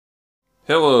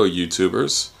Hello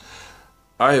YouTubers.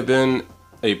 I have been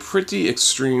a pretty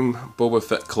extreme Boba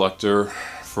Fett collector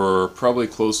for probably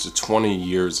close to 20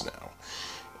 years now.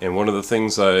 And one of the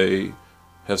things I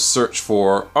have searched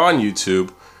for on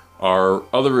YouTube are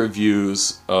other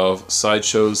reviews of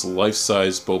Sideshow's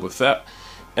life-size Boba Fett.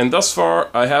 And thus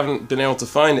far, I haven't been able to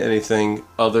find anything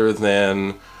other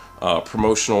than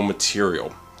promotional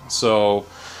material. So,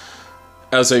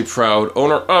 as a proud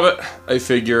owner of it, I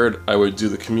figured I would do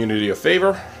the community a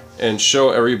favor and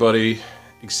show everybody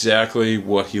exactly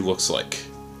what he looks like.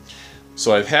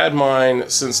 So I've had mine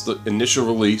since the initial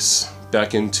release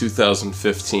back in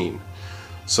 2015.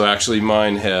 So actually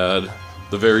mine had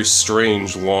the very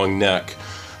strange long neck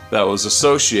that was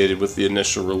associated with the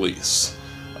initial release.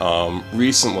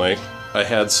 Recently, I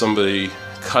had somebody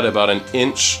cut about an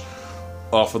inch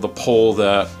off of the pole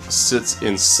that sits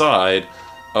inside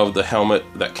of the helmet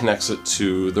that connects it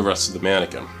to the rest of the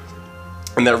mannequin.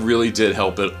 And that really did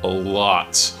help it a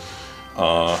lot.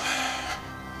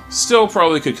 Still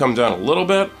probably could come down a little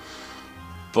bit,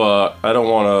 but I don't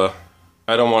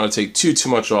want to take too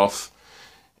much off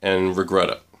and regret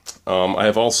it. I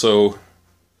have also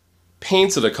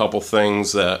painted a couple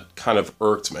things that kind of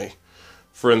irked me.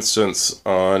 For instance,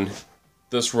 on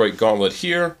this right gauntlet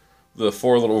here, the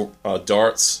four little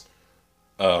darts,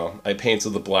 I painted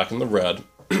the black and the red.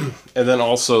 And then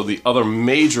also the other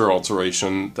major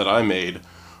alteration that I made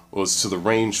was to the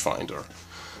rangefinder.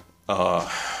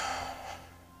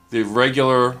 The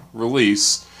regular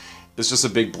release is just a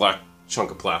big black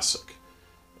chunk of plastic.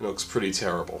 It looks pretty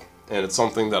terrible. And it's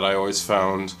something that I always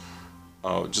found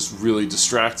just really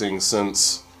distracting,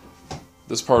 since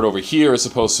this part over here is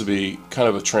supposed to be kind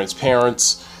of a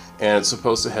transparent, and it's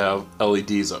supposed to have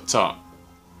LEDs up top.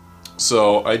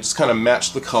 So I just kind of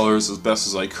matched the colors as best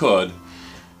as I could,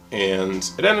 and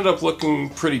it ended up looking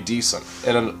pretty decent.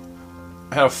 And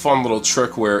I had a fun little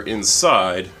trick where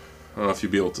inside, I don't know if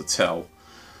you'll be able to tell,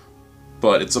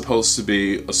 but it's supposed to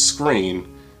be a screen,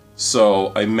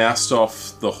 so I masked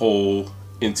off the whole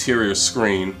interior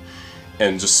screen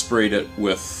and just sprayed it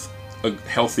with a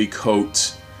healthy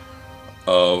coat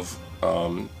of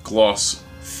gloss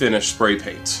finish spray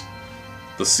paint,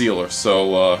 the sealer,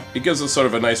 so it gives it sort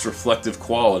of a nice reflective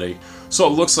quality, so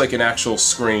it looks like an actual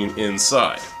screen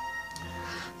inside.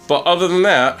 But other than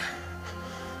that,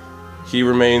 he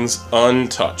remains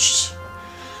untouched.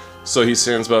 So he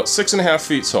stands about 6.5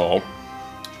 feet tall,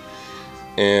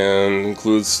 and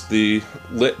includes the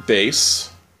lit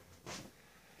base,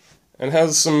 and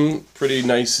has some pretty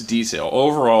nice detail.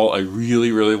 Overall, I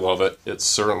really love it. It's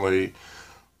certainly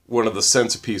one of the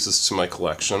centerpieces to my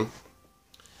collection.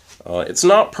 It's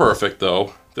not perfect,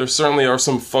 though. There certainly are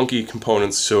some funky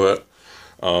components to it.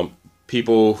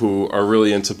 People who are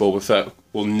really into Boba Fett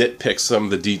will nitpick some of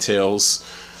the details.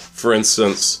 For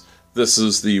instance, this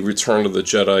is the Return of the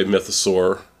Jedi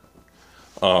mythosaur.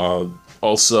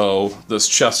 Also, this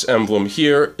chest emblem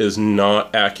here is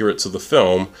not accurate to the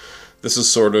film. This is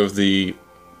sort of the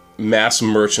mass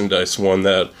merchandise one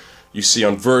that you see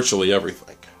on virtually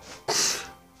everything.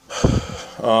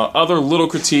 Other little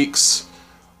critiques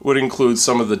would include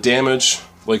some of the damage,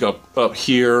 like up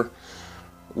here,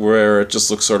 where it just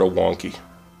looks sort of wonky.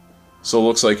 So it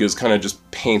looks like it was kind of just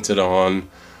painted on,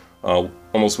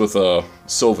 almost with a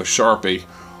silver Sharpie,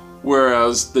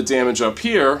 whereas the damage up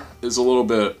here is a little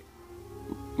bit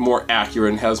more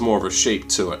accurate and has more of a shape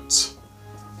to it.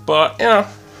 But yeah,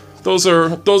 those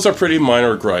are pretty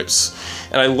minor gripes,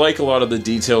 and I like a lot of the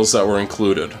details that were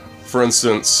included. For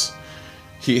instance,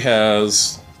 he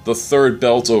has the third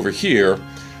belt over here,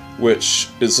 which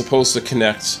is supposed to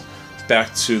connect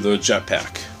back to the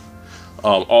jetpack.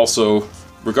 Also,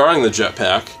 regarding the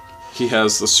jetpack, he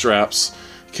has the straps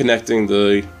connecting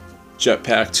the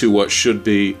jetpack to what should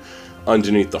be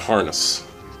underneath the harness.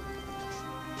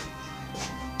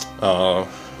 Yeah.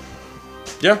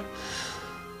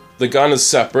 The gun is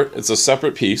separate. It's a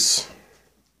separate piece,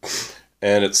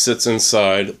 and it sits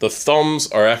inside. The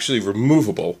thumbs are actually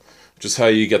removable, which is how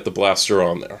you get the blaster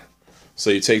on there. So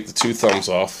you take the two thumbs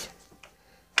off.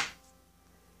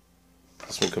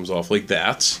 This one comes off like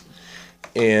that,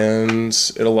 and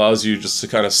it allows you just to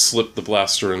kind of slip the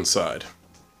blaster inside.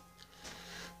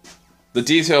 The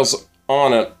details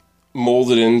on it,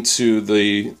 molded into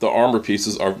the armor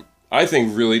pieces, are, I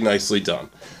think, really nicely done.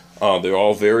 They're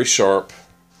all very sharp.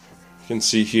 You can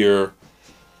see here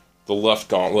the left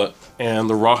gauntlet and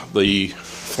the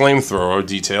flamethrower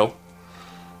detail,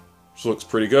 which looks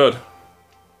pretty good.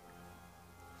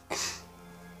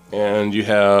 And you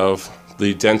have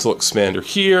the dental expander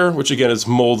here, which again is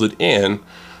molded in,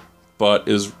 but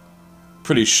is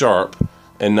pretty sharp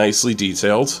and nicely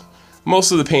detailed.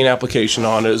 Most of the paint application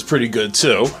on it is pretty good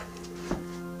too.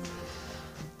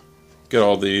 Get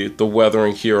all the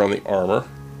weathering here on the armor.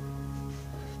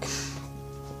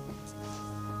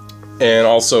 And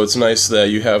also it's nice that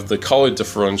you have the color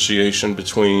differentiation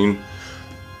between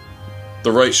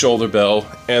the right shoulder bell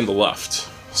and the left.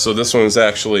 So this one is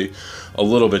actually a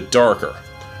little bit darker.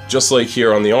 Just like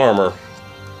here on the armor,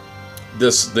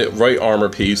 the right armor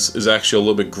piece is actually a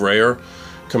little bit grayer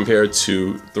compared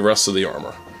to the rest of the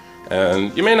armor.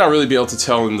 And you may not really be able to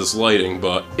tell in this lighting,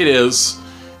 but it is.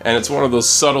 And it's one of those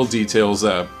subtle details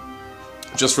that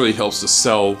just really helps to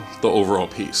sell the overall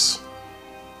piece.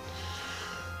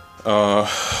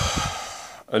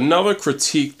 Another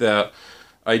critique that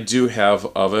I do have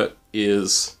of it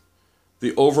is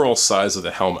the overall size of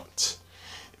the helmet.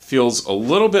 It feels a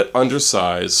little bit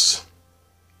undersized,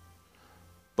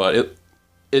 but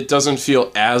it doesn't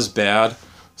feel as bad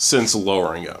since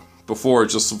lowering it. Before, it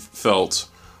just felt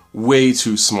way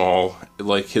too small,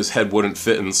 like his head wouldn't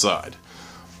fit inside.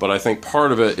 But I think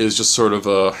part of it is just sort of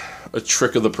a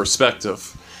trick of the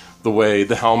perspective, the way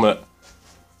the helmet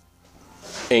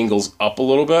angles up a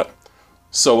little bit.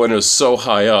 So when it was so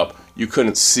high up, you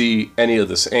couldn't see any of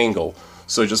this angle,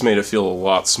 so it just made it feel a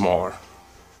lot smaller.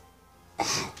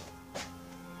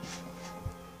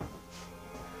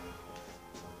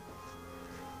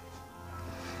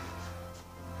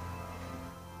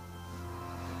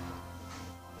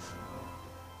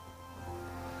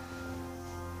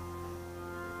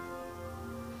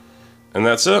 And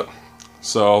that's it.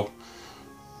 So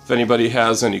if anybody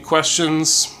has any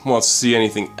questions, wants to see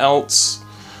anything else,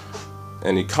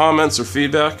 any comments or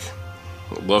feedback,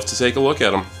 I'd love to take a look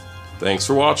at them. Thanks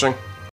for watching.